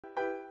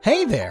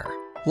Hey there!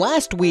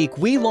 Last week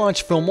we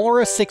launched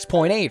Filmora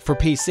 6.8 for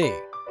PC.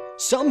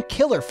 Some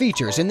killer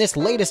features in this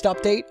latest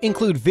update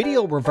include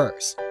video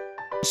reverse,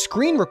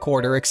 screen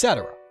recorder,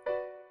 etc.,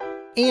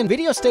 and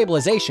video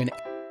stabilization,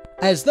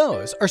 as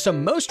those are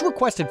some most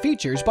requested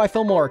features by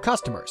Filmora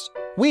customers.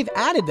 We've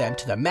added them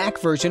to the Mac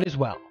version as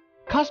well.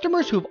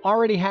 Customers who've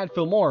already had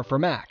Filmora for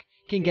Mac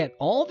can get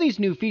all these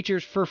new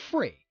features for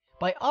free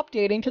by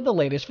updating to the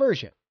latest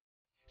version.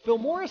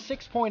 Filmora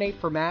 6.8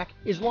 for Mac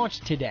is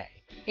launched today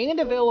and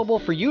available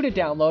for you to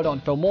download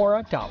on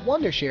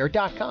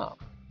filmora.wondershare.com.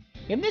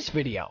 In this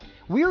video,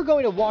 we are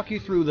going to walk you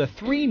through the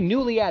 3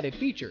 newly added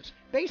features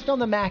based on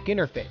the Mac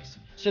interface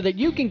so that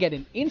you can get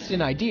an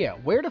instant idea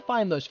where to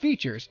find those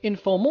features in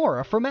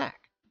Filmora for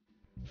Mac.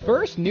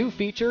 First new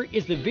feature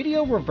is the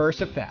video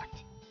reverse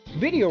effect.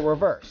 Video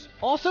reverse,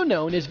 also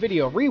known as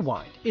video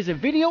rewind, is a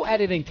video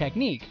editing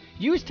technique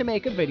used to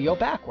make a video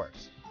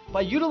backwards.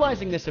 By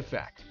utilizing this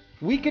effect,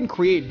 we can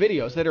create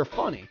videos that are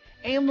funny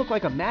and look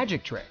like a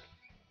magic trick.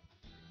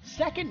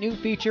 Second new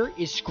feature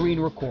is screen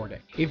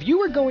recording. If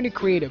you are going to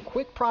create a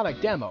quick product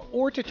demo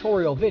or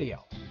tutorial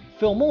video,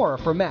 Filmora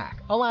for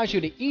Mac allows you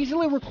to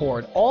easily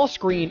record all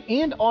screen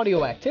and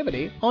audio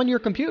activity on your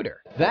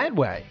computer. That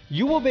way,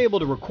 you will be able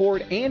to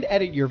record and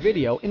edit your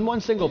video in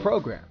one single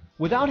program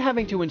without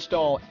having to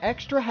install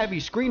extra heavy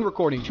screen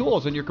recording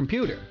tools on your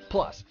computer.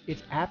 Plus,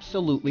 it's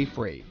absolutely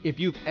free if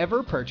you've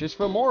ever purchased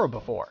Filmora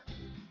before.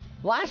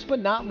 Last but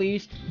not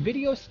least,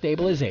 video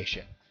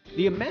stabilization.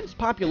 The immense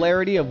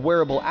popularity of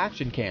wearable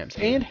action cams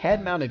and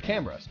head-mounted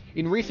cameras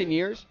in recent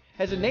years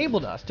has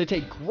enabled us to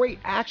take great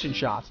action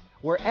shots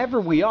wherever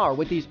we are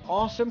with these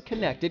awesome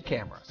connected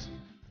cameras.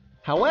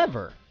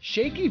 However,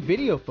 shaky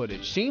video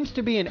footage seems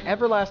to be an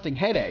everlasting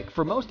headache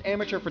for most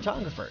amateur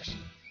photographers.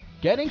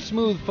 Getting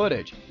smooth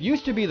footage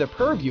used to be the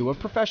purview of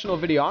professional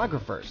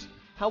videographers.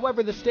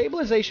 However, the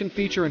stabilization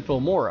feature in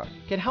Filmora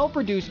can help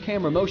reduce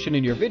camera motion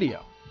in your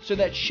video so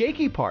that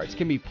shaky parts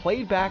can be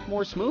played back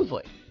more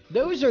smoothly.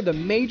 Those are the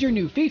major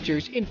new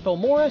features in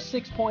Filmora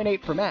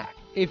 6.8 for Mac.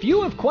 If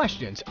you have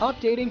questions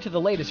updating to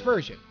the latest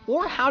version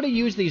or how to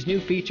use these new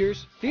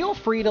features, feel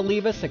free to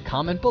leave us a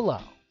comment below.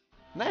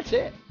 That's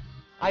it.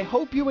 I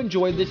hope you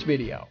enjoyed this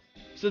video.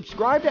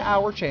 Subscribe to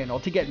our channel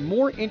to get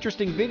more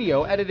interesting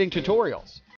video editing tutorials.